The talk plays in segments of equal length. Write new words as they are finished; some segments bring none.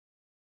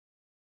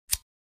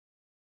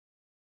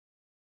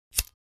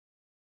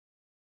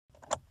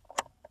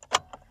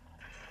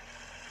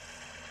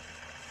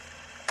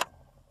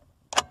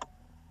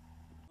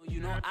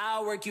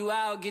I'll work you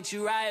out, get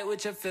you right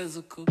with your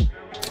physical.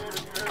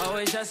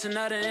 Always just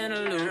another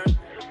interlude.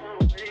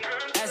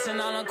 Asking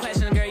all them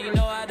questions, girl, you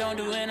know I don't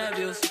do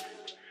interviews.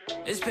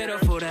 It's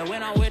pitiful that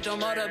when I'm with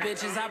them other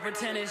bitches, I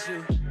pretend it's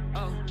you.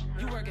 Oh,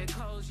 you work at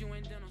Kohl's, you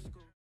in dental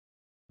school.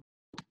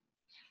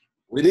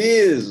 It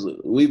is.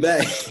 We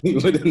back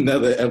with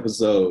another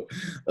episode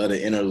of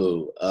the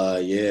Interlude.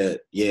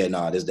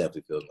 This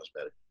definitely feels much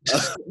better.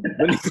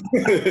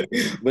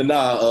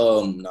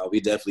 But we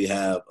definitely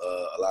have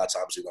a lot of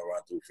topics we're gonna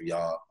run through for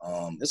y'all.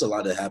 There's a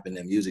lot that happened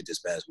in music this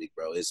past week,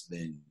 bro. It's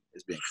been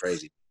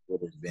crazy.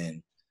 It's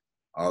been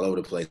all over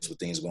the place with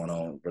things going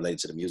on related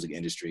to the music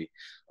industry.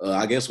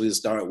 I guess we'll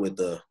start with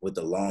the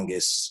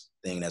longest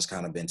thing that's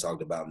kind of been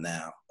talked about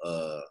now.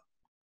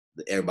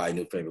 Everybody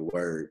new favorite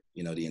word,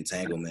 the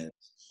entanglement.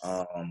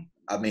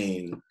 I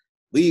mean,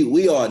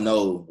 we all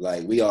know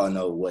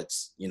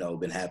what's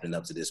been happening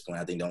up to this point.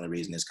 I think the only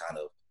reason it's kind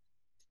of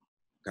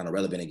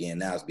relevant again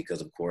now is because,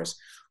 of course,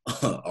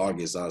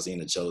 August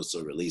Alsina chose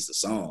to release a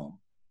song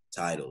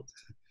titled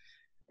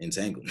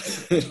 "Entanglement."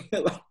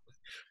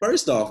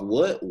 First off,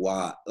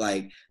 why?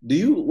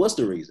 What's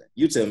the reason?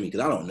 You tell me,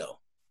 because I don't know.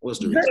 What's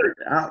the reason?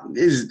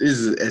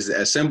 It's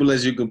as simple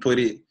as you can put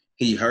it.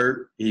 He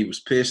hurt. He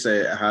was pissed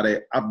at how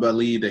I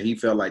believe that he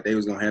felt like they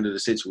was going to handle the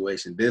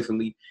situation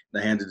differently.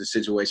 They handled the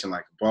situation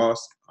like a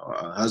boss,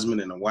 a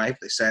husband and a wife.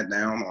 They sat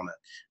down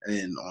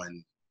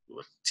on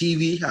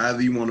TV,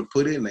 however you want to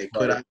put it, and they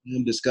put out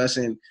them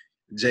discussing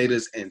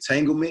Jada's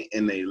entanglement,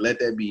 and they let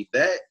that be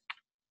that.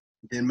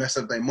 Didn't mess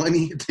up their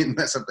money. Didn't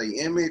mess up their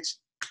image.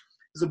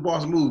 It's a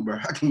boss move, bro.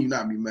 How can you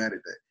not be mad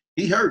at that?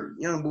 He hurt.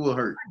 Young boy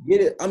hurt. I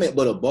get it. I mean,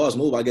 but a boss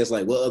move, I guess,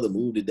 what other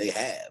move did they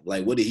have?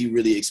 What did he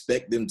really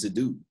expect them to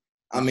do?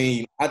 I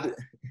mean, I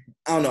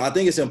don't know. I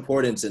think it's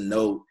important to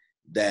note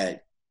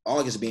that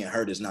August being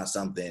hurt is not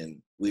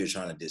something we are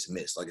trying to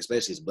dismiss,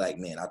 especially as Black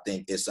men. I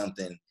think it's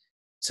something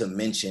to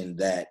mention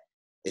that,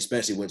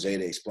 especially what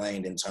Jada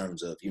explained in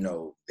terms of,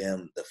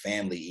 them, the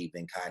family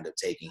even kind of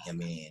taking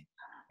him in,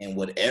 and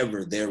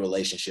whatever their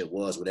relationship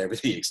was, whatever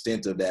the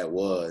extent of that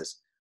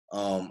was,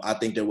 I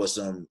think there was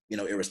some,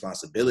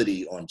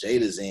 irresponsibility on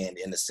Jada's end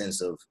in the sense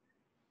of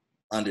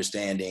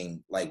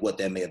understanding what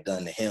that may have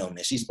done to him.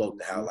 And she spoke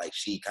to how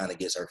she kind of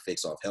gets her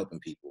fix off helping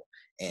people,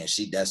 and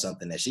that's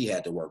something that she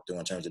had to work through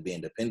in terms of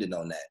being dependent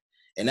on that.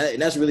 And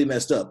that's really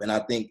messed up. And I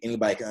think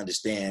anybody can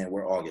understand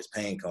where August's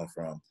pain come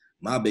from.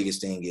 My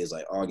biggest thing is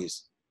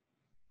August,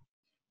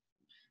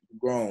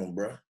 grown,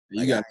 bro.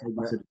 You got to take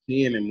it to the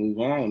pen and move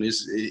on. It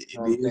is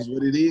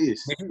what it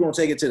is. If you're gonna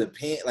take it to the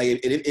pen,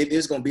 if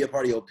it's gonna be a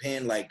part of your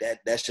pen,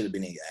 that should have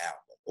been in your album.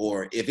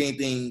 Or if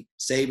anything,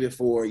 save it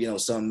for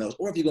something else.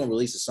 Or if you're gonna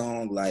release a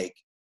song, I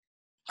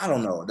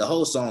don't know. The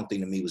whole song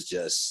thing to me was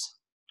just.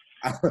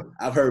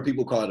 I've heard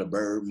people call it a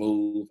bird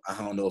move. I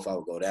don't know if I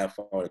would go that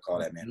far to call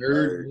that man a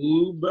bird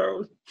move,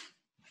 bro.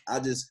 I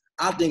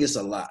think it's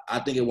a lot. I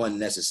think it wasn't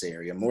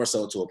necessary, and more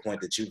so to a point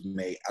that you've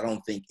made. I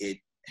don't think it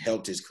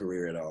helped his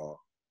career at all.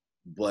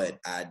 But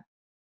I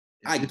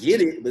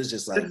get it, but it's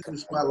just if the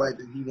spotlight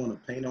that he want to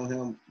paint on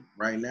him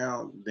right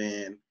now,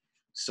 then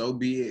so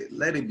be it.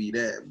 Let it be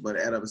that. But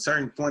at a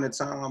certain point in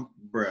time,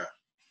 bruh,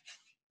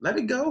 let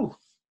it go.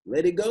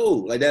 Let it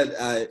go.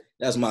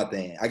 That's my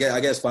thing. I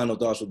guess final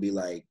thoughts would be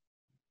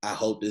I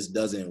hope this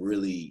doesn't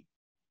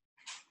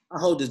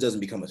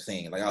become a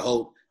thing. I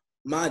hope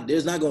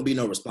there's not gonna be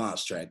no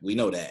response track. We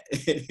know that.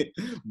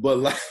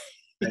 But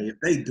hey, if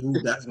they do,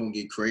 that's gonna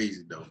get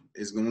crazy though.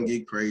 It's gonna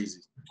get crazy.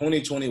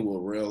 2020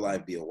 will real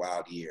life be a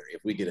wild year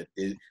if we get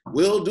it.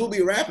 Will do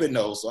be rapping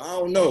though, so I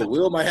don't know.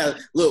 Will might have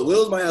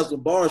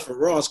some bars for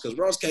Ross, because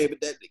Ross came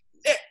with that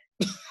neck.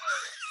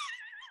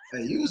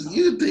 Hey, you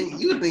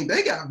think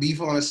they got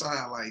beef on the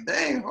side?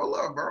 Dang, hold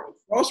up, bro.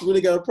 Ross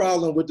really got a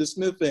problem with the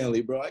Smith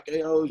family, bro. I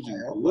can't hold you.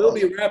 Yeah, Will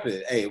be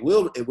rapping. Hey,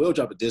 Will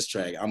drop a diss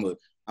track. I'm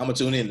gonna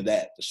tune into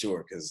that for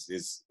sure, because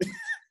it's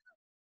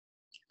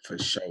for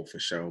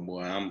sure,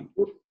 boy.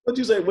 What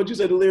you say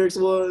the lyrics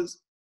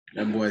was?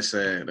 That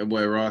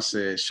boy Ross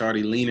said,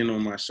 "Shawty leaning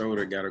on my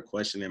shoulder, got her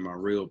questioning my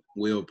real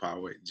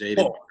willpower. Jaded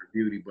by her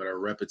beauty, but her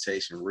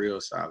reputation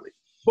real solid.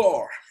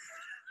 Bar.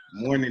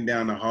 Morning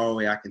down the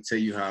hallway, I can tell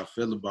you how I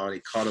feel about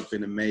it. Caught up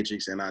in the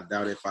matrix, and I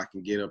doubt if I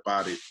can get up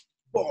out it.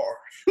 Bar."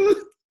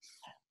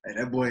 Hey,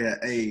 that boy,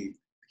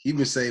 he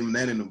been saving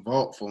that in the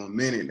vault for a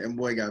minute. That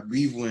boy got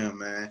beef with him,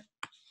 man.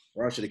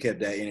 Ross should have kept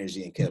that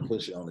energy and kept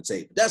pushing on the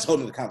tape. But that's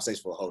holding the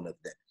conversation for a whole nother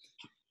day.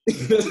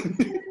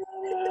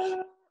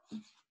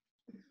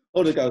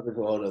 Holding the conversation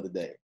for a whole nother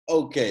day.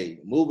 Okay,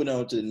 moving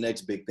on to the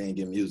next big thing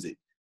in music.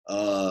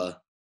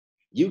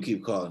 You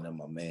keep calling them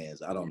my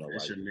mans. I don't know why.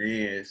 That's your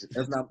mans.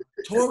 That's not.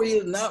 Tory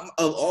is not,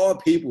 of all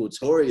people.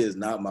 Tory is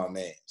not my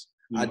mans.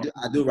 I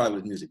do write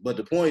with music, but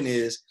the point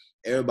is,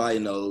 everybody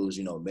knows,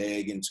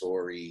 Meg and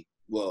Tory.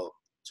 Well,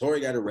 Tory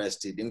got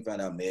arrested. Then we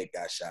found out Meg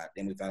got shot.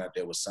 Then we found out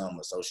there was some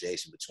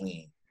association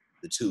between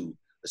the two,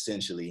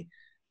 essentially.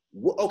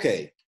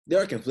 Okay,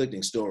 there are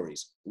conflicting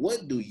stories.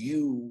 What do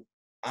you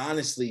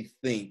honestly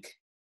think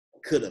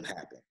could have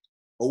happened?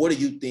 Or what do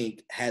you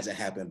think hasn't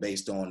happened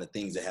based on the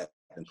things that have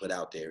been put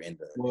out there in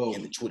Well,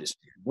 the Twitter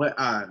sphere. what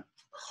I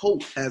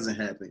hope hasn't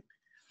happened,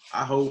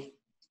 I hope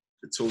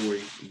the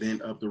Tory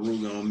then up the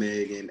Ruger on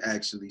Meg and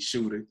actually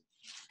shoot her.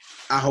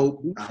 I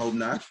hope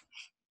not.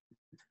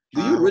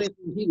 Do you really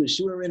think he would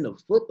shoot her in the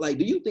foot? Like,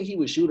 do you think he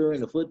would shoot her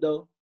in the foot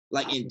though?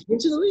 Like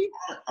intentionally?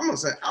 I'm gonna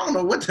say I don't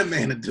know what the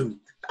man would do.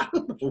 I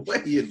don't know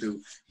what he'd do,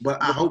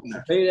 but I hope not.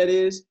 How petty that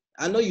is.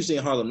 I know you seen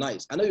Harlem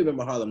Nights. I know you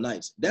remember Harlem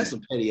Nights. That's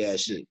some petty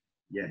ass shit.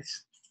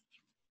 Yes.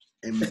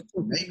 And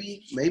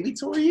maybe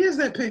Tory is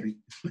that petty.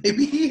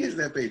 Maybe he is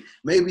that petty.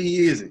 Maybe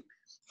he isn't.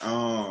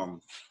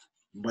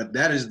 But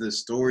that is the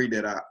story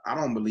that I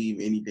don't believe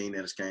anything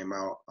that has came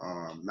out.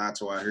 Not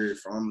till I heard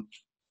from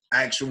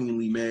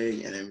actually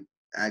Meg and then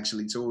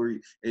actually Tory.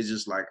 It's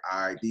just like,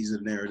 all right, these are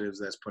the narratives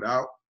that's put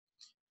out.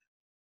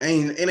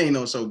 It ain't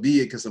no so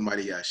be it because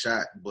somebody got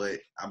shot, but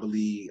I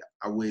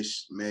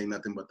wish Meg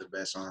nothing but the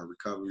best on her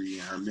recovery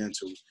and her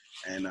mental.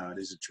 And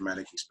this is a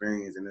traumatic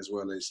experience, and as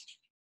well as,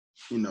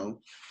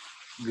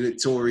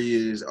 good Tory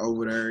is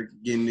over there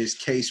getting this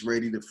case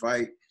ready to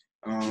fight.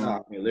 I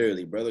mean,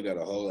 literally, brother got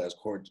a whole ass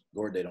court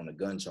date on a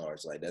gun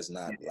charge. Like that's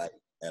not like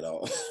at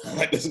all.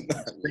 Like that's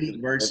not State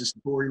versus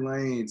Tory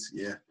Lanez.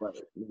 Yeah, right.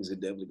 Niggas could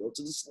definitely go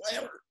to the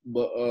slammer.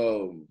 But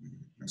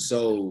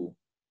so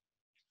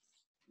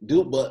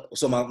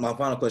my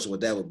final question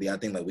with that would be, I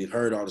think like we've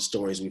heard all the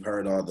stories, we've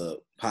heard all the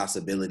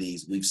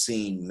possibilities, we've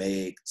seen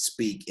Meg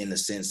speak in the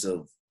sense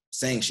of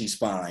saying she's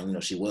fine.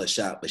 She was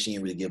shot, but she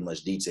didn't really give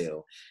much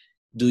detail.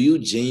 Do you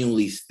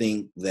genuinely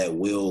think that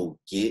we'll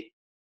get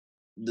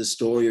the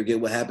story or get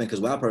what happened? Because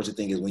what I personally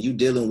think is when you're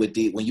dealing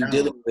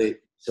with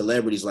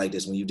celebrities like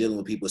this, when you're dealing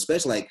with people,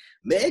 especially like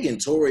Meg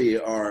and Tory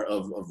are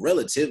of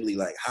relatively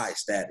like high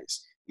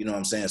status. You know what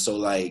I'm saying? So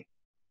like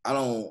I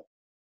don't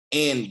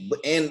and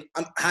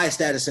I'm high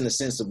status in the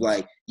sense of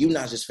like you're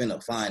not just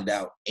finna find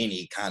out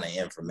any kind of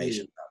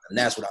information. And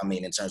that's what I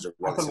mean in terms of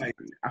I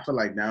feel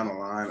like down the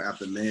line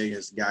after Meg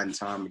has gotten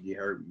time to get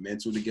her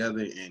mental together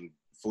and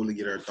fully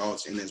get her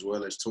thoughts in, as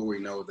well as Tory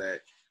know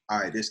that, all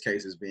right, this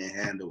case is being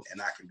handled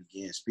and I can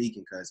begin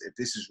speaking, because if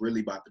this is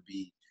really about to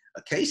be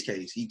a case,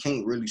 he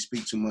can't really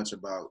speak too much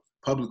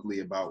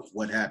publicly about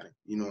what happened.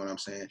 You know what I'm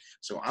saying?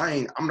 So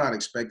I'm not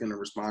expecting a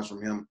response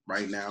from him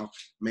right now.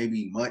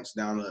 Maybe months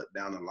down the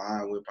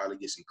line, we'll probably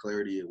get some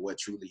clarity of what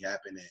truly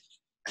happened,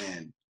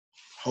 and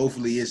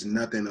hopefully it's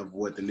nothing of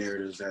what the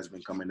narratives has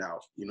been coming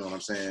out. You know what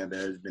I'm saying?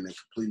 There's been a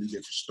completely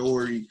different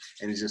story,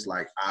 and it's just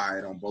like, all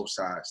right, on both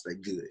sides, they're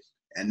good.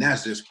 And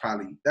that's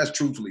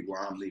truthfully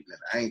where I'm leaving it.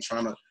 I ain't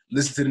trying to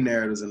listen to the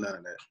narratives and none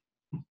of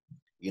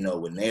that.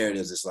 With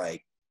narratives, it's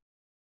like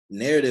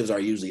narratives are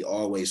usually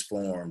always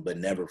formed, but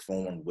never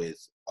formed with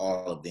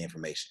all of the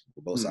information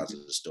for both sides of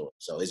the story.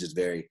 So it's just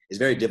very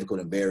difficult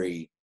and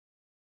very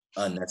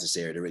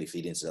unnecessary to really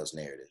feed into those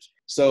narratives.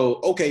 So,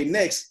 okay,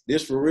 next,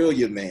 this for real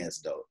your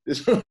man's though.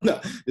 This for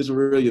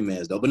real your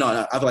man's though. But no,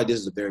 I feel like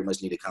this is a very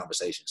much needed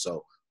conversation.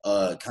 So,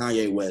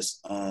 Kanye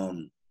West,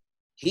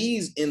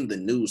 he's in the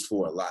news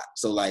for a lot.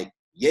 So like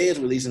Ye is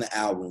releasing the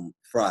album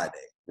Friday,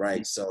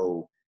 right?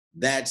 So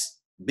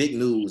that's big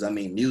news. I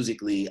mean,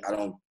 musically, I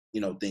don't,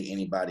 think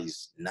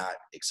anybody's not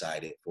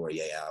excited for a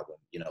Ye album.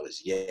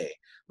 It's Ye.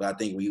 But I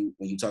think when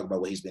you talk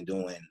about what he's been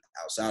doing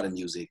outside of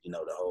music,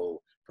 the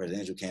whole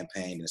presidential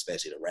campaign and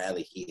especially the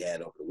rally he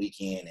had over the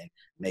weekend and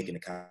making the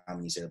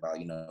comment he said about,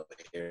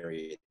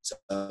 Harriet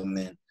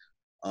Tubman.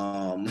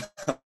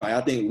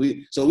 I think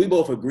we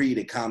both agree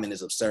that comment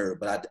is absurd,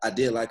 but I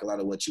did like a lot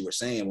of what you were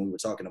saying when we were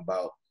talking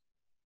about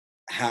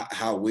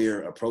how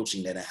we're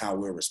approaching that and how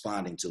we're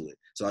responding to it.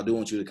 So I do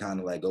want you to kind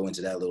of like go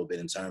into that a little bit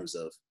in terms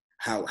of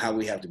how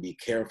we have to be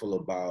careful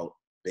about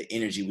the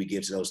energy we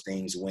give to those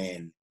things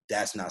when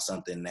that's not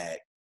something that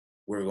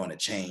we're going to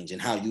change, and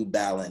how you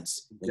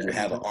balance when you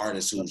have an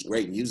artist who's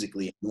great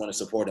musically and you want to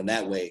support them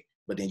that way,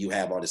 but then you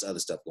have all this other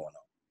stuff going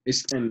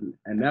on.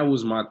 And that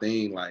was my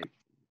thing, like,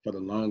 for the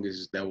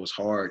longest, that was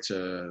hard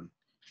to,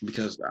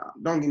 because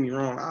don't get me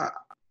wrong,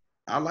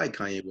 I like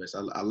Kanye West.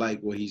 I like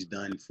what he's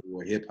done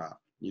for hip hop.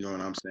 You know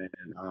what I'm saying?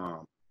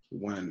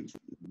 One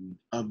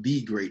of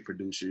the great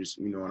producers,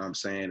 you know what I'm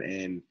saying?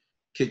 And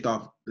kicked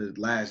off the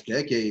last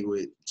decade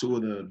with two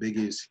of the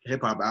biggest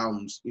hip hop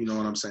albums, you know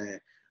what I'm saying?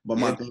 But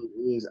my thing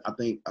is, I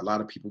think a lot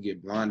of people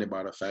get blinded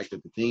by the fact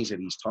that the things that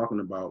he's talking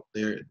about,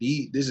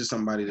 this is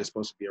somebody that's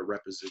supposed to be a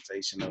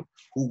representation of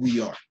who we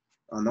are.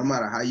 No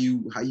matter how you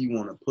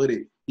want to put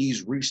it,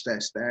 he's reached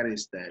that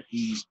status that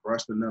he's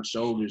brushed enough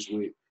shoulders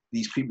with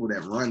these people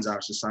that runs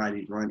our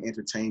society, run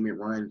entertainment,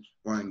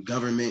 run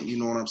government. You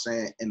know what I'm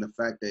saying? And the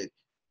fact that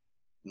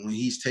when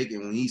he's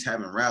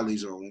having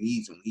rallies or when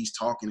he's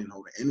talking in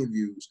over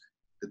interviews,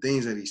 the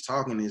things that he's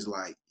talking is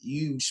like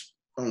you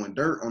throwing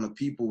dirt on the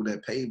people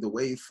that paved the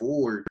way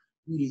for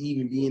you to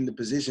even be in the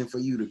position for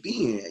you to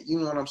be in. You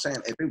know what I'm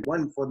saying? If it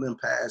wasn't for them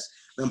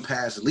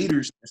past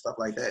leaders and stuff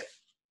like that,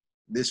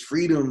 this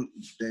freedom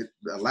that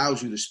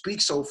allows you to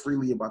speak so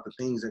freely about the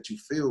things that you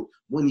feel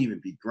wouldn't even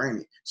be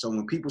granted. So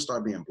when people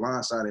start being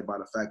blindsided by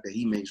the fact that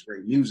he makes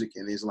great music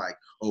and it's like,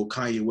 oh,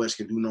 Kanye West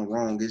can do no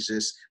wrong, it's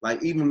just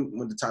like, even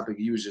when the topic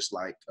you was just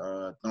like,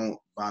 don't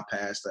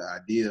bypass the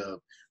idea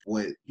of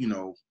what, you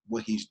know,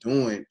 what he's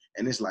doing.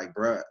 And it's like,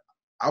 bruh,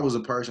 I was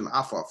a person,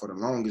 I fought for the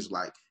longest,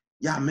 like,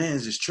 y'all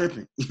man's just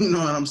tripping. You know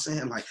what I'm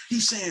saying? Like,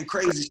 he's saying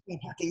crazy stuff.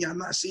 How can y'all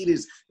not see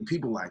this? And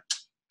people like,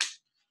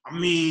 I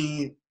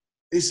mean,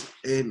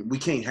 and we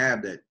can't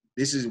have that.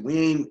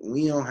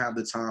 We don't have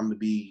the time to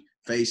be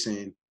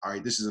facing, all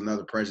right, this is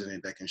another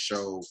president that can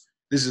show,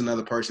 this is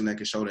another person that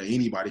can show that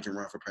anybody can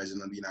run for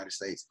president of the United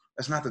States.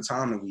 That's not the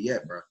time that we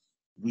at, bro.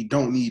 We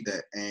don't need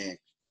that. And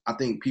I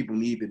think people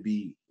need to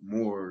be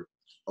more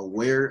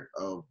aware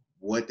of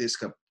what this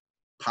could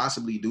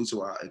possibly do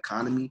to our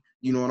economy.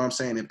 You know what I'm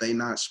saying? If they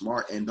not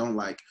smart and don't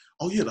like,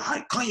 oh yeah,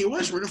 Kanye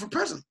West running for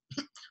president.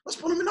 Let's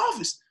put him in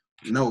office.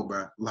 No,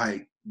 bro.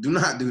 Like, do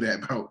not do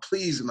that, bro.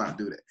 Please do not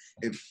do that.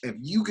 If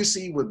you can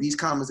see what these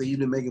comments that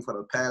you've been making for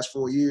the past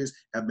 4 years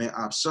have been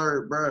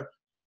absurd, bro,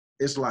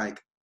 it's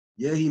like,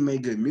 yeah, he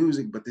made good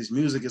music, but this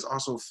music is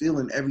also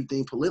feeling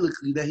everything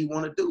politically that he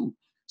want to do.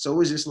 So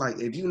it's just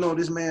like, if you know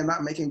this man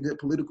not making good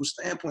political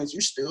standpoints,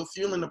 you're still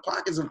feeling the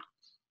pockets of.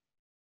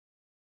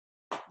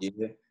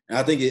 Yeah, and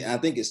I think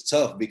it's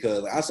tough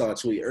because I saw a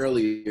tweet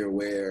earlier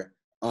where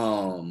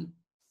I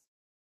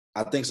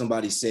think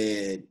somebody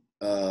said,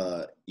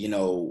 you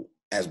know,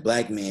 as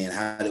Black men,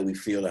 how do we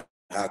feel?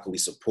 How can we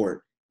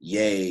support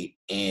Ye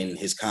in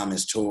his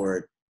comments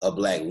toward a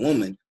Black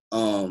woman?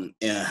 And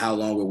how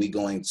long are we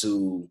going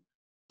to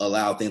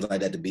allow things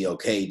like that to be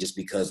okay just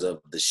because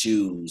of the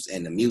shoes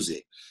and the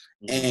music?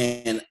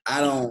 And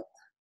I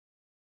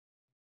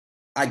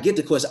get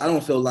the question. I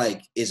don't feel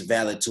like it's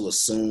valid to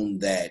assume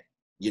that,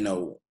 you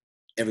know,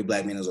 every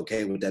Black man is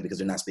okay with that because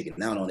they're not speaking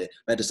out on it.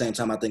 But at the same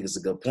time, I think it's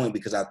a good point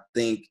because I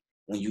think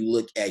when you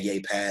look at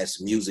Ye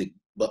past music,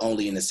 but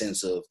only in the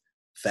sense of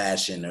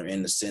fashion or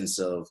in the sense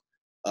of,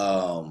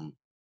 I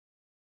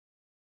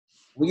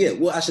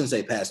shouldn't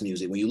say past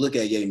music. When you look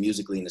at Ye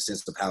musically in the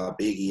sense of how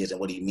big he is and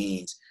what he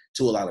means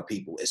to a lot of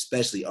people,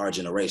 especially our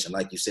generation,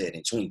 like you said,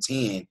 in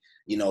 2010,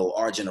 you know,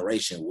 our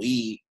generation,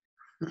 we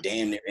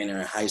damn near in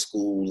high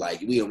school,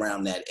 like we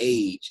around that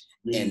age.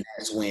 And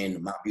that's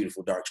when My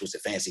Beautiful Dark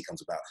Twisted Fantasy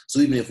comes about.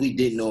 So even if we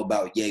didn't know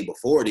about Ye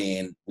before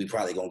then, we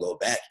probably gonna go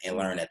back and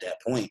learn at that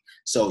point.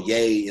 So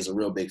Ye is a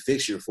real big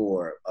fixture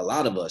for a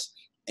lot of us.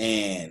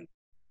 And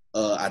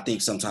I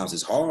think sometimes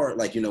it's hard,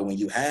 like, you know, when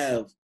you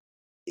have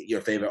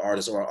your favorite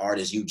artist or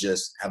artist you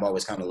just have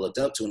always kind of looked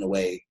up to in a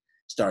way,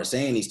 start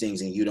saying these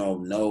things and you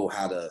don't know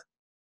how to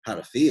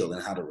feel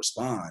and how to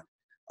respond.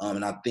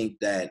 And I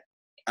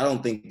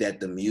don't think that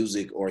the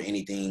music or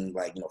anything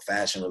like, you know,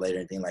 fashion related or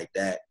anything like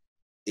that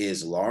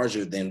is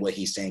larger than what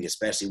he's saying,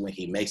 especially when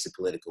he makes it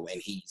political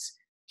and he's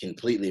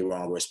completely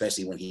wrong, or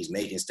especially when he's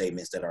making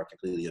statements that are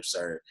completely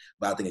absurd.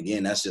 But I think,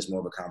 again, that's just more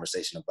of a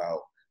conversation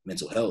about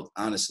mental health,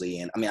 honestly.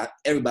 And I mean,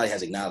 everybody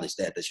has acknowledged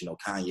that, you know,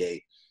 Kanye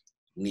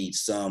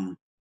needs some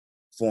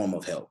form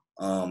of help.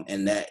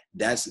 And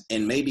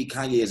maybe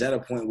Kanye is at a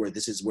point where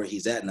this is where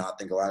he's at now. I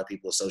think a lot of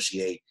people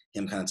associate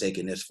him kind of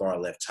taking this far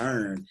left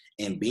turn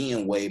and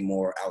being way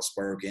more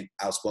outspoken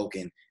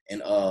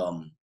and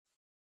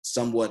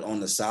somewhat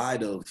on the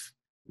side of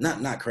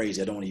not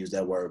crazy. I don't want to use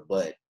that word,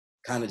 but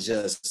kind of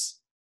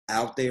just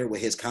out there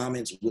with his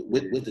comments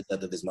with the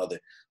death of his mother.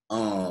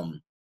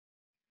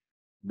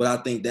 But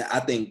I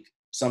think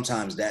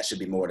sometimes that should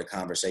be more the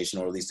conversation,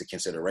 or at least the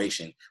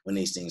consideration when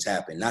these things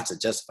happen, not to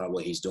justify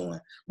what he's doing,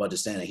 but to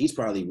say that he's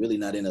probably really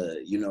not in a,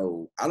 you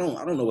know, I don't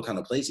know what kind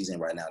of place he's in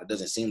right now. It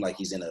doesn't seem like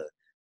he's in a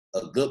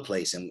good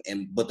place.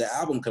 But the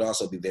album could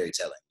also be very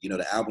telling. You know,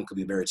 the album could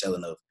be very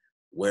telling of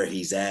where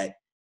he's at.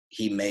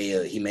 He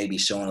may be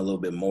showing a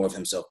little bit more of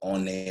himself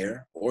on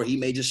there, or he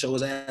may just show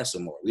his ass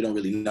some more. We don't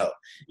really know,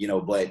 you know,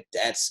 but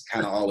that's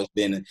kind of always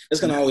been a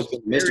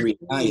mystery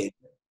of Kanye.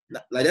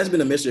 Like, that's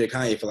been a mystery of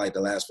Kanye for like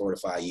the last 4 to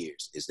 5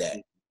 years, is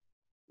that,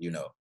 you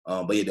know.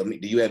 But yeah, do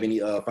you have any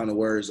final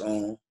words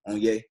on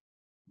Ye?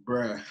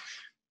 Bruh,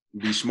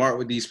 be smart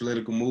with these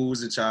political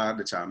moves that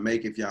y'all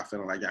make if y'all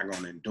feeling like y'all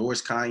gonna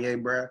endorse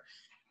Kanye, bruh.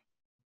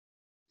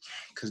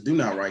 Cause do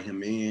not write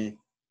him in.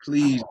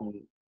 Please.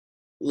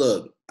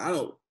 Look, I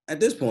don't, at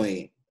this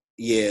point,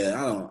 yeah,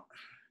 I don't,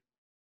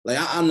 like,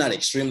 I'm not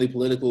extremely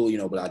political, you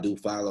know, but I do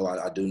follow,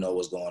 I do know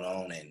what's going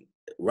on. And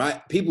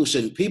right, people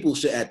should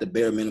at the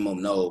bare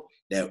minimum know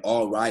that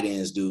all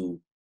write-ins do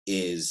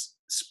is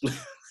split.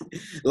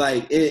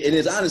 Like, it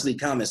is honestly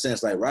common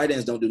sense. Like,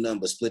 write-ins don't do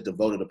nothing but split the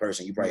vote of the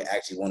person you probably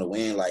actually want to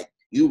win. Like,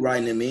 you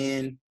writing them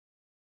in,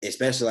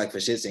 especially like for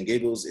shits and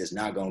giggles, is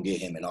not gonna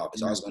get him in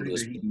office. All it's gonna do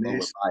is split the vote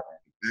with Biden.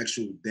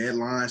 Actual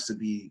deadlines to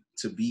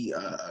be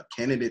a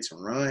candidate to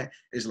run.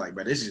 It's like,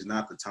 bro, this is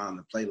not the time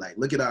to play. Like,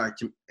 look at our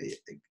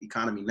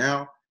economy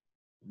now,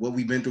 what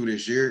we've been through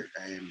this year,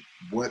 and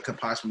what could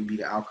possibly be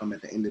the outcome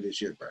at the end of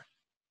this year, bro.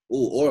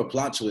 Ooh, or a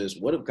plot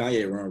twist. What if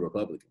Kanye run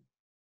Republican?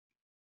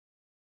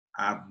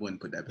 I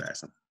wouldn't put that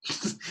past him.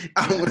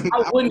 I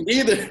wouldn't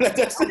either. I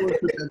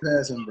wouldn't put that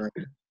past him, bro.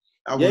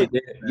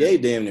 Ye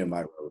damn near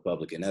my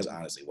Republican. That's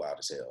honestly wild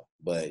as hell.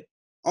 But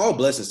all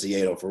blessings to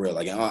Ye though, for real.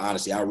 Like, in all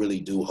honesty, I really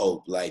do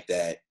hope like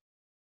that.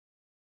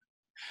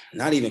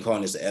 Not even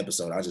calling this an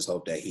episode. I just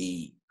hope that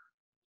he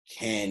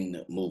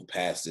can move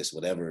past this,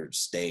 whatever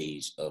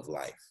stage of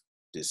life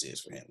this is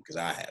for him. Because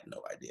I have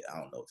no idea. I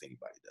don't know if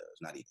anybody does.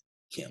 Not even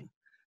Kim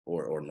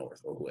or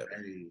North or whoever.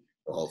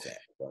 The whole family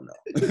don't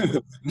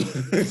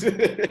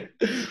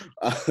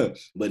know.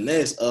 But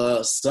next,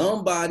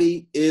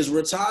 somebody is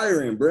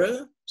retiring,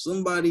 bruh.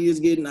 Somebody is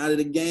getting out of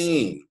the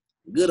game.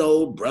 Good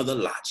old Brother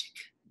Logic.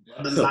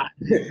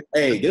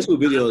 Hey, guess what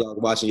video I was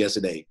watching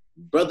yesterday?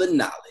 Brother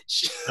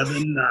Knowledge. Brother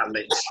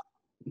Knowledge.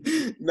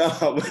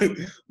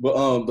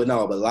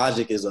 but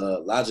Logic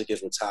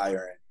is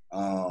retiring.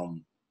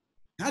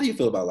 How do you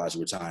feel about Logic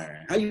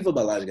retiring? How do you feel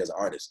about Logic as an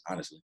artist,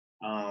 honestly?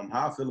 How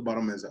I feel about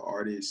him as an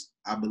artist,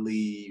 I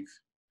believe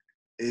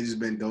it's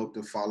been dope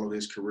to follow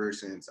his career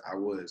since I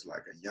was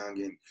like a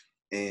youngin'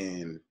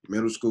 in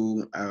middle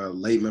school,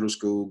 late middle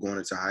school, going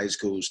into high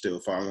school,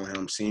 still following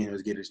him, seeing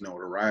him get his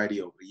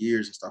notoriety over the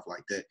years and stuff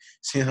like that.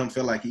 Seeing him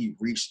feel like he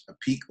reached a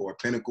peak or a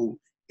pinnacle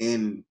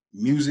in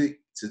music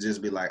to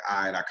just be like,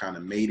 all right, I kind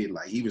of made it.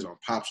 Like he was on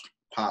pop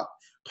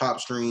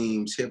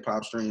streams, hip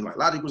hop streams. Like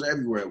Logic was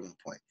everywhere at one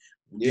point.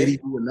 Did he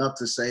do enough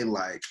to say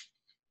like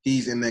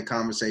he's in that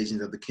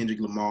conversations of the Kendrick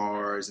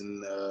Lamars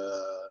and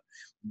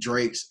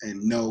Drakes?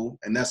 And no,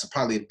 and that's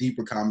probably a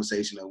deeper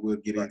conversation that we'll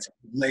get into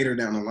later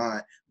down the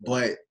line.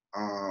 But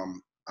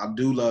I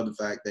do love the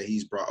fact that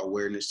he's brought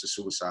awareness to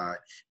suicide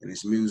in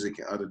his music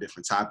and other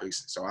different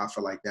topics. So I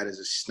feel like that is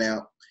a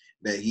snap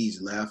that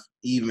he's left,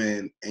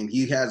 and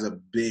he has a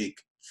big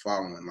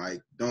following. Like,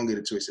 don't get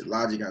it twisted.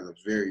 Logic has a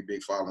very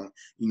big following.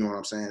 You know what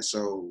I'm saying?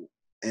 So,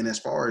 and as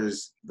far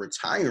as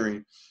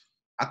retiring,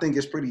 I think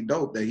it's pretty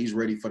dope that he's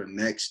ready for the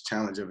next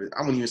challenge of it.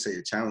 I wouldn't even say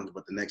a challenge,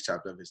 but the next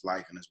chapter of his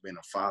life, and it's been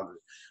a father.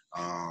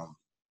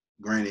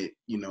 Granted,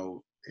 you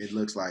know, it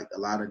looks like a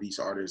lot of these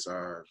artists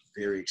are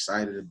very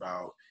excited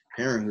about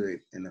parenthood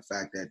and the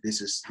fact that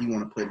he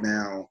want to put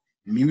down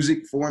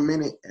music for a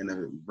minute and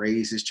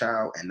raise his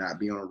child and not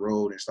be on the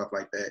road and stuff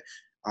like that.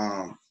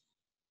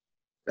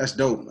 That's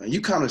dope. And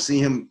you kind of see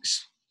him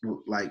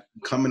like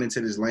coming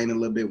into this lane a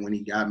little bit when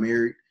he got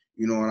married.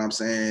 You know what I'm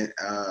saying?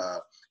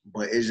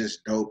 But it's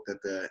just dope and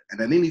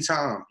at any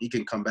time he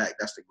can come back.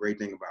 That's the great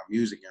thing about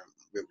music and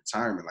with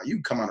retirement. Like you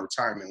can come out of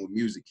retirement with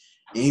music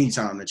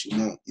anytime that you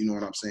want. You know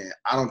what I'm saying?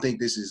 I don't think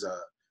this is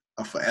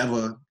a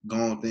forever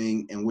gone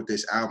thing. And with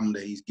this album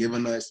that he's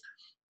given us,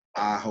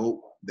 I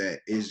hope that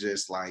it's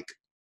just like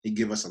he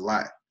give us a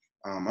lot.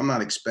 I'm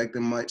not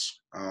expecting much,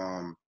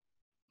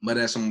 but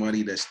as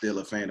somebody that's still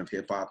a fan of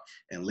hip hop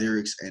and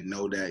lyrics and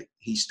know that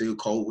he's still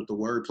cold with the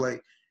wordplay,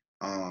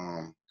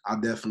 I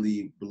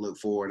definitely look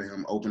forward to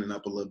him opening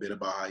up a little bit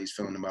about how he's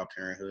feeling about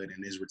parenthood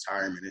and his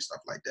retirement and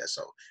stuff like that.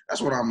 So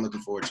that's what I'm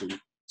looking forward to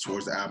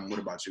towards the album. What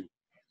about you?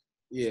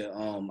 Yeah,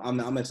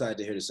 I'm excited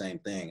to hear the same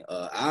thing.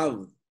 I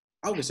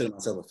would consider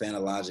myself a fan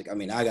of Logic. I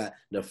mean, I got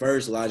the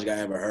first Logic I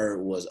ever heard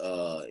was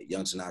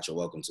Young Sinatra,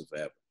 Welcome to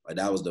Forever. Like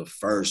that was the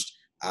first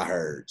I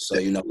heard. So,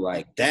 you know,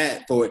 like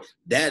that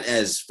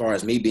as far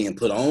as me being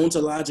put on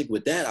to Logic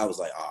with that, I was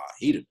like,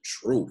 he the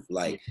truth.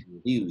 Like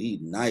he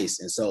nice.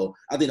 And so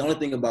I think the only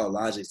thing about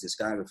Logic's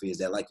discography is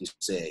that, like you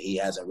said, he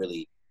hasn't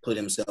really put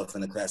himself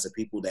in the class of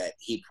people that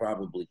he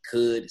probably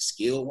could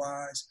skill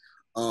wise.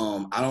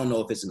 I don't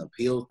know if it's an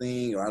appeal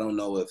thing, or I don't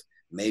know if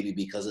maybe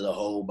because of the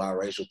whole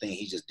biracial thing,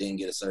 he just didn't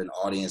get a certain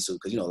audience who,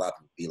 because, you know, a lot of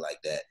people be like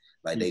that.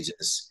 Like they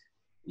just,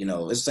 you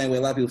know, it's the same way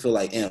a lot of people feel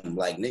like M.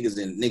 Like niggas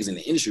in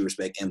the industry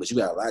respect M, but you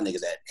got a lot of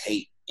niggas that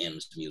hate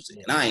M's music.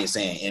 And I ain't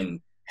saying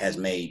M has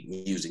made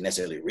music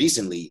necessarily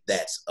recently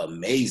that's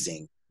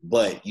amazing,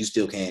 but you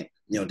still can't,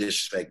 you know,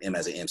 disrespect him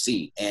as an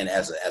MC and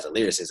as a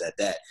lyricist at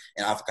that.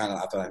 And I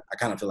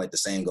kind of feel like the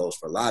same goes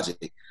for Logic.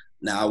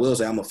 Now I will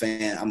say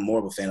I'm more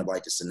of a fan of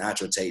like the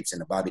Sinatra tapes and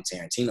the Bobby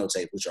Tarantino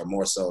tape, which are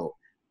more so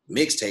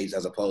mixtapes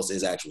as opposed to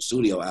his actual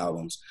studio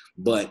albums.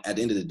 But at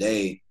the end of the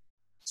day,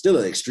 still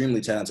an extremely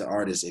talented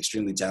artist,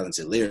 extremely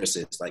talented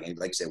lyricist. Like you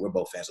said, we're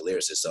both fans of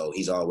lyricists, so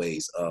he's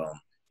always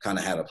kind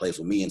of had a place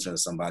with me in terms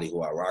of somebody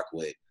who I rock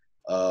with.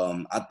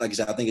 Like I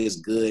said, I think it's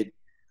good.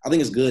 I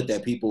think it's good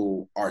that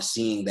people are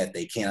seeing that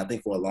they can. I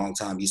think for a long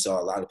time, you saw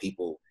a lot of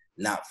people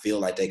not feel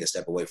like they could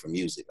step away from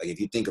music. Like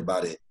if you think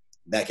about it,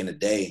 back in the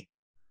day,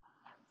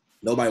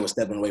 nobody was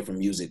stepping away from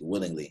music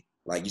willingly.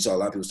 Like you saw a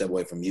lot of people step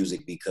away from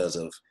music because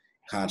of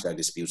contract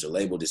disputes or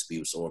label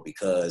disputes, or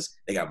because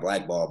they got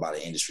blackballed by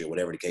the industry or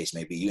whatever the case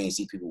may be. You ain't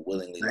see people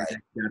willingly like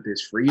got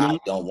this freedom. I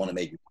don't want to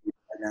make music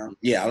right now.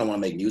 Yeah, I don't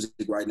want to make music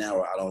right now,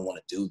 or I don't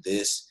want to do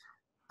this.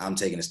 I'm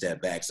taking a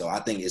step back. So I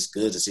think it's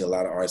good to see a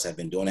lot of artists have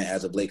been doing it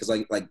as of late.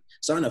 Because like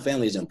starting a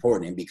family is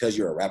important, and because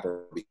you're a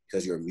rapper,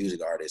 because you're a music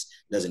artist,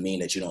 doesn't mean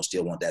that you don't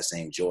still want that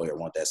same joy or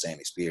want that same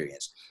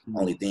experience. Mm-hmm.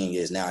 Only thing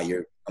is now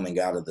you're coming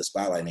out of the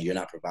spotlight and you're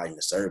not providing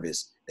the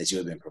service that you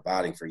have been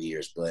providing for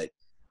years. But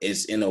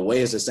it's in a way,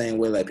 it's the same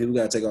way, like people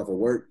got to take off of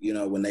work, you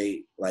know, when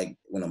a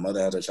mother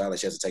has a child, like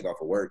she has to take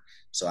off of work.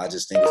 So I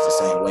just think it's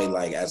the same way,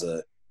 like as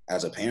a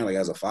parent, like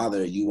as a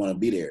father, you want to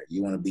be there.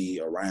 You want to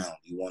be around.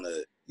 You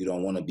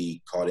don't want to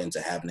be caught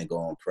into having to go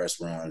on press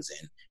runs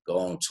and go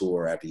on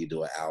tour after you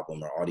do an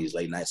album, or all these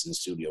late nights in the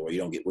studio where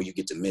you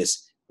get to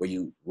miss, where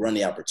you run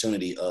the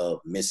opportunity of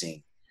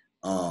missing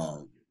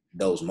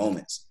those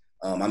moments.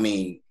 I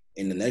mean,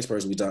 in the next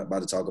person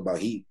about to talk about,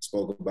 he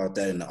spoke about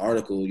that in the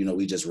article, you know,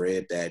 we just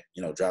read that,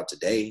 you know, dropped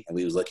today, and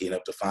we was lucky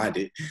enough to find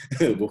it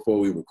before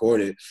we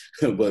recorded.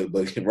 but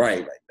right,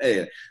 like,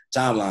 man,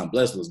 timeline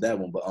blessed us that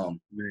one. But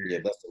yeah,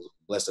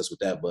 blessed us with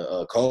that.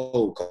 But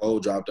Cole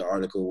dropped the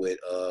article with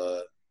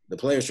the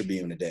Players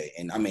Tribune today.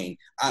 And I mean,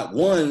 I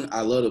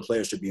love the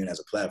Players Tribune as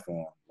a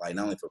platform, like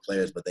not only for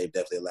players, but they've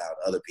definitely allowed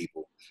other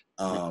people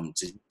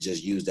to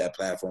just use that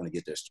platform to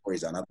get their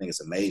stories out. And I think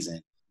it's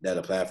amazing that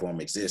a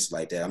platform exists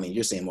like that. I mean,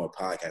 you're seeing more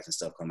podcasts and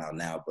stuff come out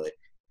now, but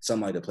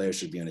something like the Players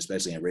Tribune,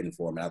 especially in written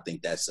form, and I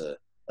think that's a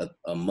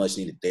much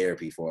needed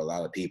therapy for a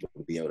lot of people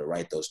to be able to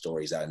write those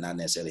stories out and not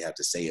necessarily have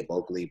to say it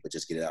vocally, but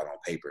just get it out on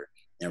paper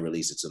and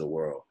release it to the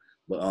world.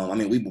 But I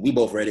mean, we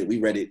both read it. We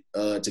read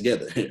it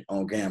together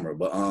on camera.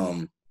 But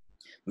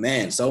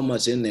man, so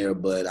much in there.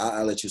 But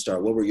I'll let you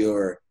start. What were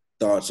your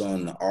thoughts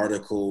on the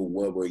article?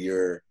 What were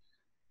your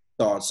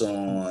thoughts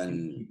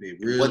on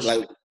what,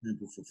 like,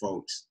 simple for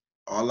folks?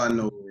 All I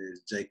know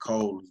is J.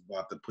 Cole is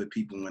about to put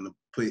people in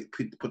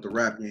put the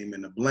rap game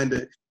in the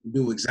blender and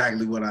do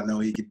exactly what I know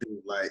he can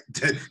do. Like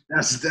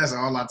that's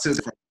all I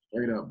took from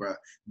straight up, bro.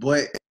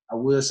 But I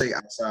will say,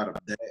 outside of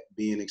that,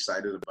 being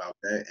excited about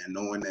that and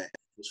knowing that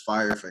his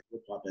fire for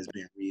hip hop has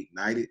been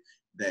reignited,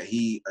 that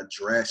he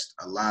addressed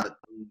a lot of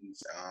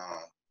things.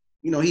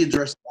 You know, he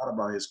addressed a lot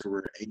about his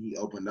career, and he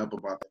opened up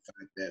about the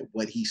fact that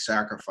what he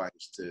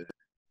sacrificed to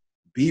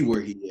be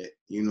where he at.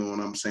 You know what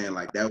I'm saying?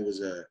 Like, that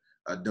was a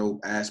dope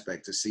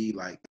aspect to see,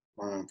 like,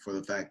 for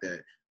the fact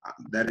that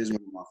that is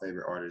one of my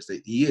favorite artists.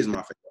 That he is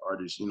my favorite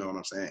artist, you know what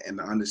I'm saying? And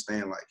to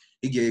understand, like,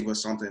 he gave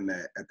us something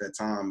that at that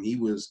time he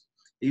was,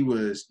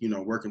 you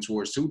know, working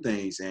towards two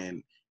things,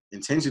 and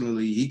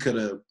intentionally he could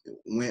have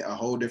went a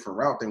whole different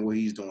route than what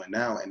he's doing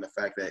now. And the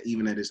fact that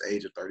even at his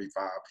age of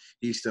 35,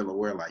 he's still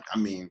aware, like, I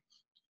mean,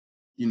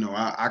 you know,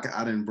 I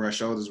didn't brush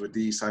shoulders with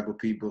these type of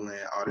people and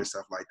all this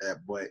stuff like that.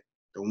 But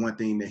the one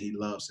thing that he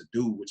loves to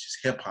do, which is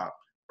hip hop,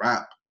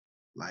 rap,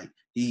 like,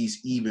 he's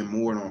even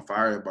more on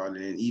fire about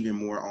it, and even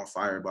more on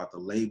fire about the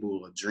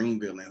label of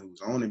Dreamville and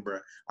who's on it, bro.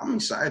 I'm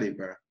excited,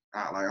 bro.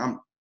 I'm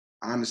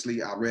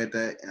honestly, I read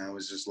that and I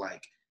was just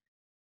like,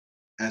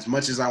 as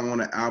much as I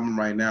want an album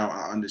right now,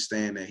 I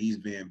understand that he's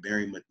been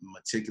very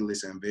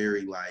meticulous and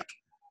very, like,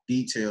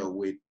 detailed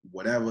with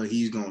whatever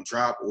he's gonna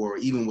drop, or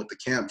even with the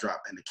camp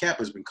drop. And the camp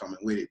has been coming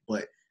with it,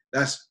 but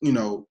that's, you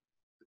know,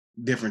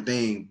 different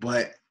thing.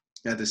 But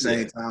at the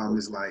same time,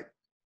 it's like,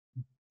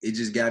 it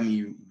just got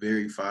me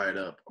very fired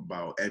up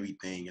about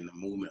everything in the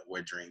movement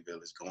where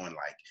Dreamville is going.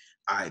 Like,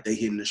 all right, they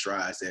hitting the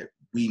strides that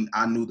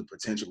I knew the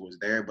potential was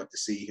there, but to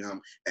see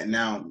him, and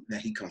now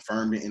that he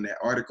confirmed it in that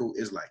article,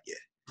 is like,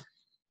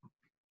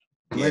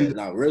 Blender.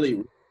 No,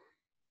 really,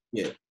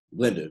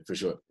 Blender for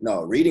sure.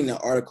 No, reading the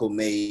article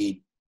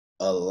made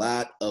a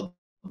lot of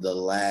the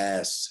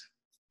last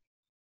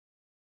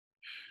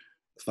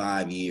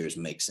 5 years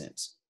make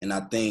sense. And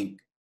I think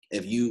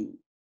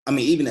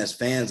even as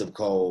fans of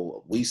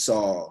Cole, we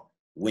saw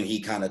when he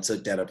kind of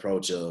took that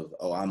approach of,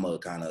 I'm gonna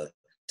kind of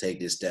take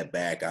this step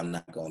back. I'm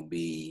not gonna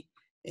be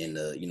in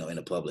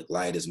the public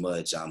light as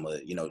much. I'm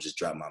gonna, just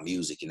drop my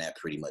music and that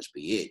pretty much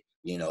be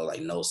it.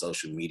 Like, no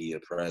social media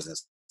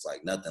presence,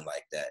 like nothing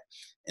like that.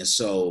 And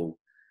so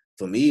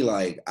for me,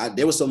 like,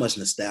 there was so much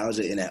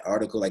nostalgia in that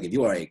article. Like, if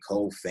you are a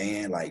Cole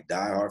fan, like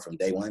diehard from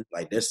day one,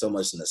 like, there's so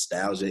much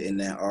nostalgia in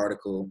that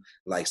article.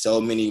 Like,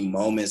 so many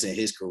moments in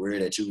his career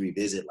that you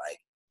revisit, like,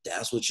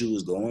 that's what you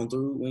was going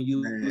through when you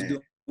was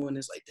doing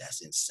this. Like,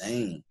 that's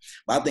insane.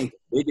 But I think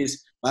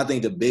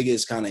the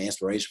biggest kind of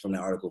inspiration from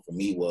that article for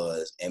me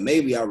was, and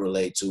maybe I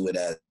relate to it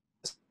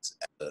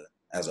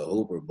as a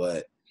hooper,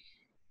 but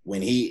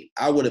when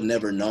I would have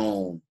never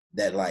known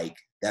that, like,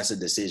 that's a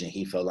decision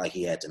he felt like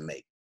he had to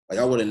make. Like,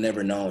 I would have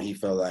never known he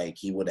felt like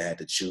he would have had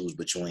to choose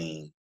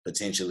between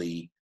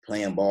potentially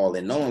playing ball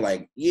and knowing,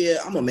 like, yeah,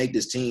 I'm going to make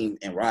this team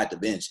and ride the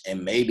bench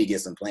and maybe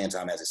get some playing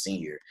time as a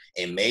senior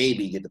and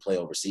maybe get to play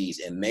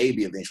overseas and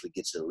maybe eventually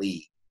get to the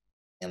league.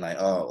 And,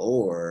 like,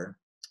 or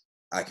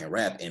I can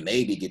rap and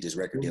maybe get this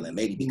record deal and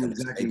maybe become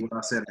exactly what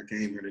I said I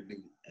came here to do.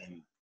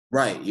 And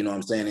right, you know what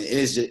I'm saying?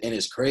 And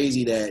it's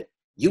crazy that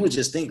you would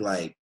just think,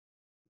 like,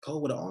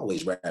 Cole would have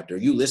always rapped, or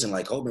you listen,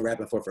 like, Cole been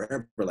rapping for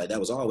forever, like, that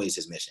was always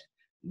his mission.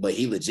 But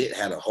he legit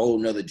had a whole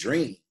nother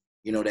dream,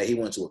 that he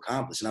wanted to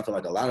accomplish. And I feel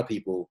like a lot of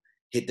people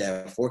hit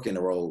that fork in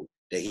the road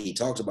that he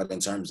talks about in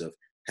terms of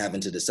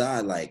having to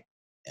decide, like,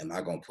 am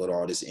I going to put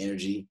all this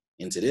energy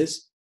into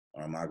this,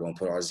 or am I going to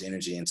put all this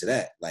energy into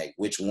that? Like,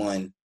 which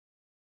one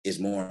is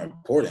more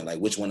important? Like,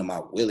 which one am I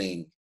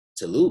willing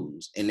to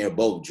lose? And they're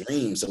both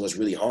dreams. So it's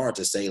really hard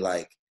to say,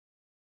 like,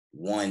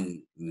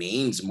 one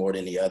means more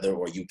than the other,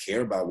 or you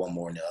care about one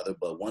more than the other,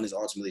 but one is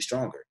ultimately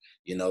stronger,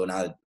 and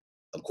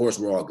of course,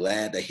 we're all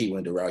glad that he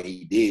went the route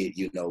he did,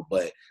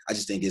 but I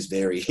just think it's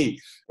very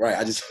right.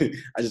 I just think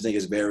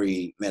it's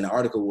very, man, the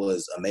article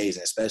was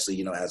amazing,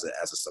 especially, as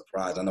a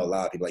surprise. I know a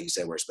lot of people, like you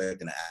said, were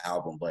expecting an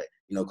album, but,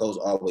 Cole's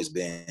always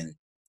been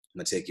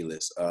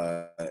meticulous.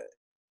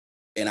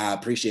 And I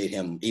appreciate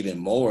him even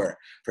more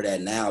for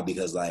that now,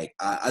 because like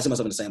I see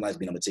myself in the same light as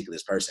being a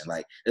meticulous person.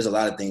 Like there's a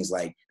lot of things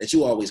like that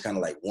you always kind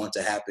of like want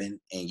to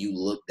happen, and you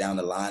look down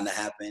the line to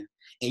happen,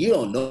 and you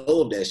don't know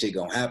if that shit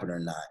gonna happen or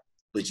not,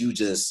 but you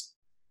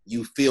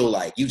feel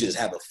like you just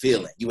have a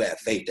feeling. You have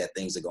faith that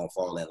things are gonna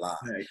fall in line.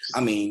 Right.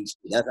 I mean,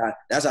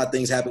 that's how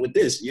things happen with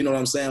this. You know what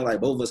I'm saying?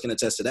 Like both of us can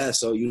attest to that.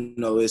 So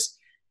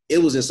it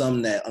was just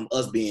something that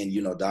us being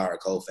diehard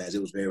Cole fans,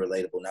 it was very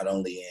relatable. Not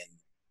only in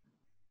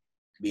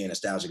being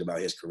nostalgic about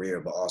his career,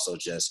 but also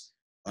just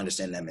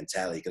understanding that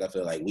mentality. Because I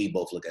feel like we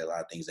both look at a lot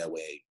of things that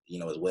way,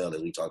 as well,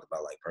 as we talked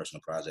about like personal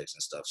projects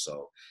and stuff.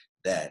 So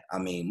that, I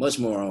mean, much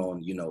more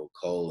on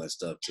Cole and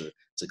stuff to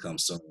come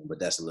soon. But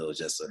that's a little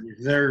just a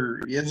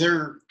yes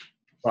sir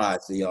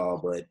surprise to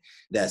y'all. But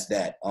that's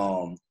that.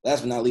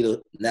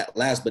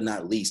 Last but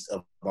not least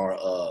of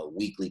our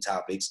weekly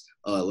topics.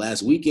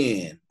 Last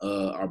weekend,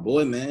 our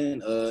boy,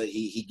 man,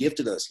 he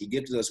gifted us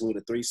with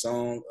a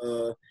three-song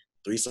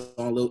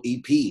little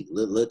EP,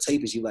 little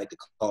tape, as you like to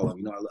call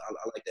them. I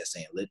like that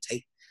saying, little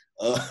tape.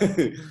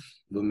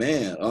 But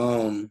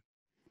man,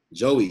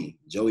 Joey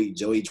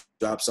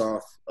drops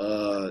off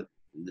the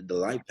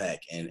light pack,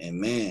 and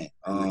man,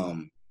 how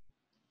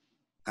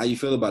you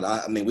feel about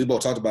it? I mean, we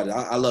both talked about it.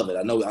 I love it.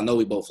 I know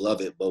we both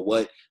love it. But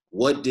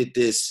what did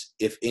this,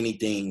 if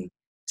anything,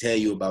 tell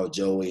you about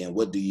Joey, and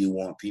what do you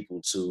want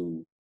people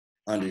to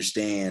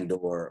understand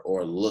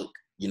or look,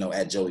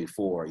 at Joey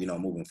for,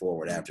 moving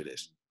forward after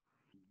this?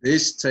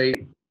 This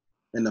tape,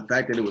 and the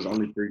fact that it was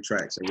only 3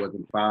 tracks, it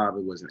wasn't 5,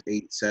 it wasn't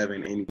 8,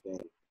 7, anything.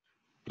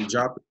 He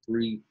dropped a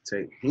 3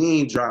 tape. He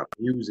ain't dropped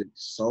music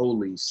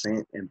solely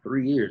in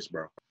 3 years,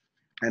 bro.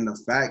 And the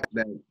fact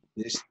that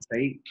this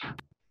tape,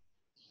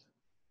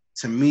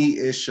 to me,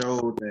 it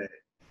showed that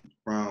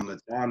from the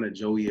time that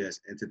Joey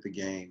has entered the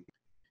game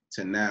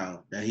to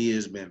now, that he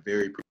has been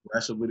very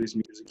progressive with his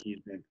music.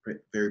 He's been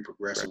very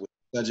progressive with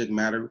subject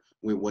matter,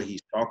 with what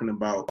he's talking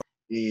about.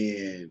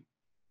 And,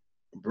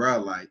 bro,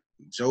 like,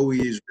 Joey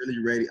is really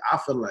ready. I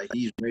feel like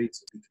he's ready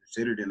to be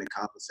considered in the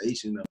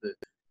conversation of the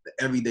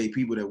everyday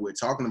people that we're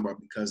talking about,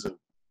 because of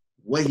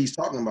what he's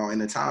talking about in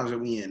the times that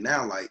we in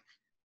now. Like,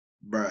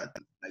 bruh,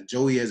 like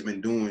Joey has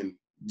been doing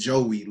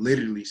Joey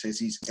literally since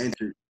he's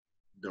entered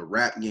the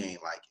rap game.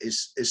 Like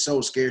it's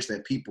so scarce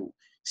that people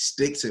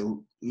stick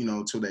to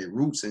to their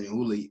roots, and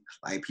who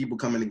like people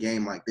come in the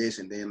game like this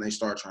and then they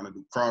start trying to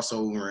do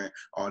crossover and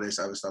all this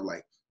other stuff.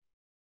 Like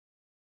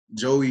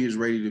Joey is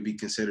ready to be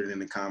considered in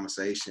the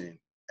conversation.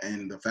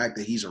 And the fact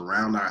that he's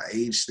around our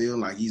age still,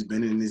 like he's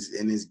been in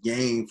this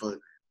game for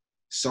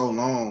so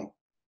long.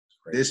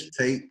 This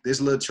tape,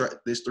 this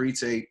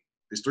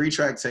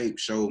 3-track tape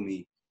showed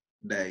me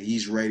that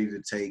he's ready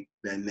to take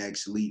that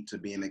next leap to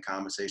be in the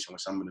conversation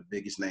with some of the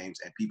biggest names,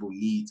 and people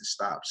need to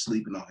stop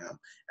sleeping on him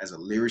as a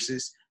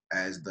lyricist,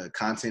 as the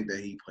content that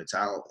he puts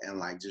out, and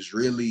like just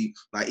really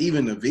like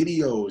even the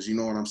videos, you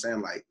know what I'm saying?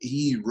 Like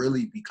he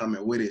really be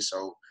coming with it.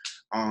 So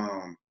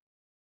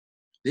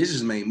this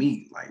just made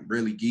me like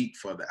really geek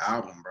for the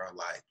album, bro.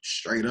 Like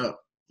straight up.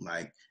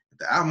 Like if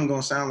the album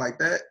gonna sound like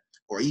that,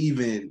 or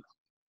even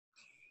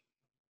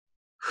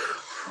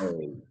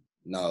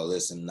no,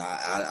 listen,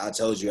 I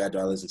told you after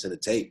I listened to the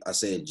tape, I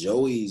said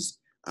Joey's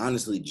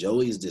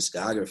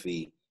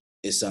discography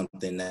is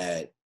something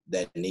that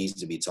needs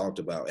to be talked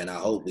about, and I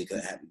hope we're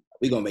gonna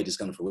make this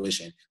come to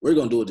fruition. We're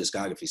gonna do a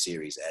discography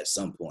series at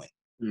some point,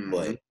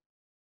 but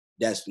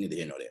that's neither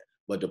here nor there.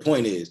 But the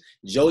point is,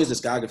 Joey's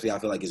discography, I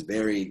feel like, is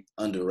very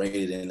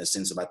underrated in the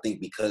sense of, I think,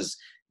 because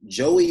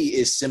Joey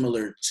is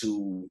similar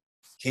to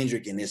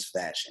Kendrick in this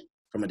fashion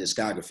from a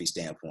discography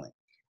standpoint.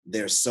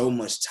 There's so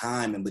much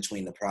time in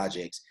between the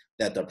projects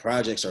that the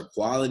projects are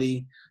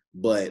quality,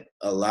 but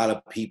a lot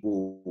of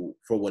people,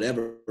 for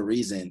whatever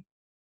reason,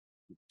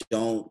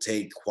 don't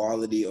take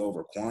quality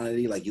over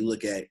quantity. Like you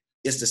look at,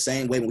 it's the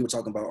same way when we were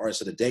talking about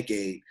artists of the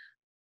decade.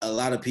 A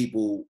lot of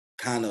people's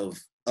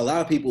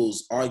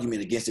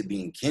argument against it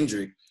being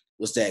Kendrick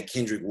was that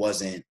Kendrick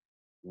wasn't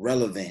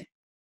relevant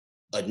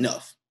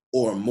enough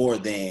or more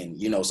than,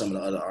 some of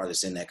the other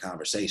artists in that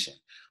conversation,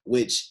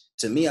 which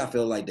to me, I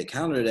feel like the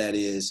counter to that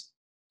is,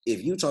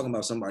 if you're talking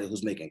about somebody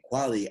who's making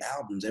quality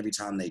albums every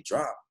time they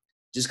drop,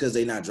 just because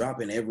they're not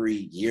dropping every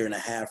year and a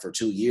half or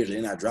 2 years,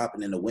 they're not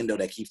dropping in the window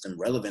that keeps them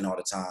relevant all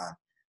the time,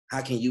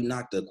 how can you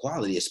knock the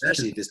quality,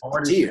 especially if it's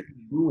tier?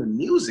 Doing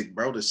music,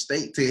 bro,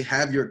 to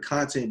have your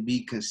content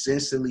be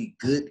consistently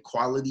good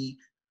quality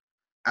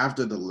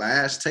after the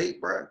last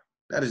tape, bro.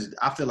 I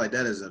feel like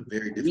that is a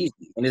very difficult.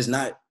 And it's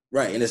not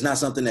right, and it's not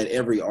something that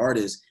every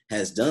artist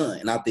has done.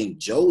 And I think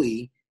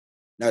Joey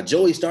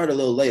started a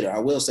little later, I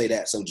will say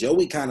that. So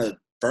Joey kind of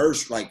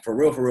first, like for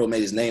real,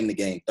 made his name in the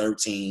game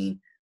 13,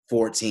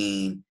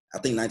 14. I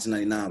think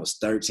 1999 was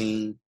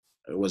 13,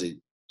 or was it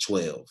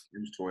 12? It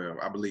was 12.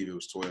 I believe it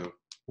was 12.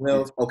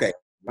 12? Okay,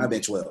 might have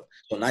been 12.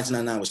 So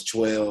 1999 was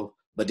 12,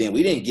 but then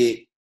we didn't get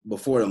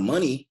Before the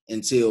Money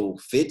until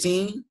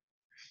 15.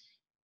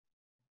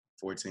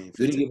 14, 15.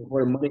 We didn't get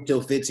Before the Money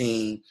till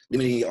 15. Then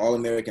we didn't get All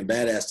American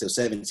Badass till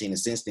 17, and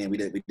since then we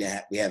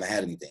haven't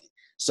had anything.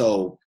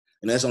 So,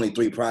 that's only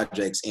 3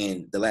 projects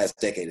in the last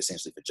decade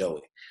essentially for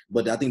Joey.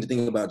 But I think the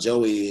thing about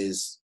Joey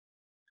is,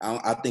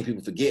 I think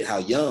people forget how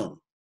young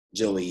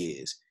Joey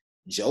is.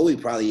 Joey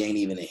probably ain't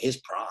even in his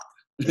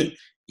prime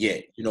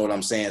yet. You know what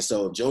I'm saying?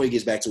 So if Joey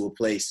gets back to a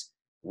place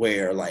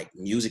where like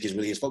music is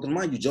really his focus,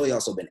 mind you, Joey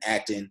also been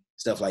acting,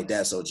 stuff like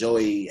that. So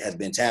Joey has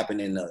been tapping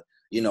in the,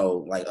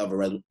 like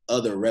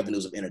other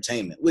revenues of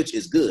entertainment, which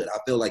is good. I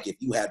feel like if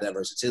you have that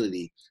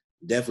versatility,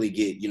 definitely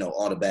get,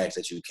 all the bags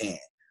that you can.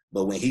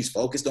 But when he's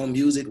focused on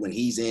music, when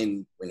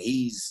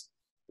he's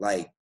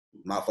like,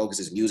 my focus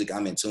is music,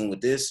 I'm in tune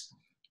with this,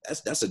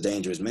 that's a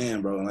dangerous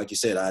man, bro. And like you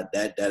said,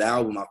 that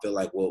album, I feel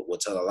like will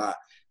tell a lot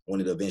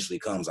when it eventually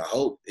comes. I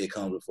hope it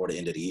comes before the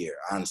end of the year.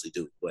 I honestly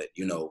do. But,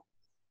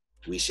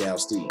 we shall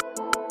see.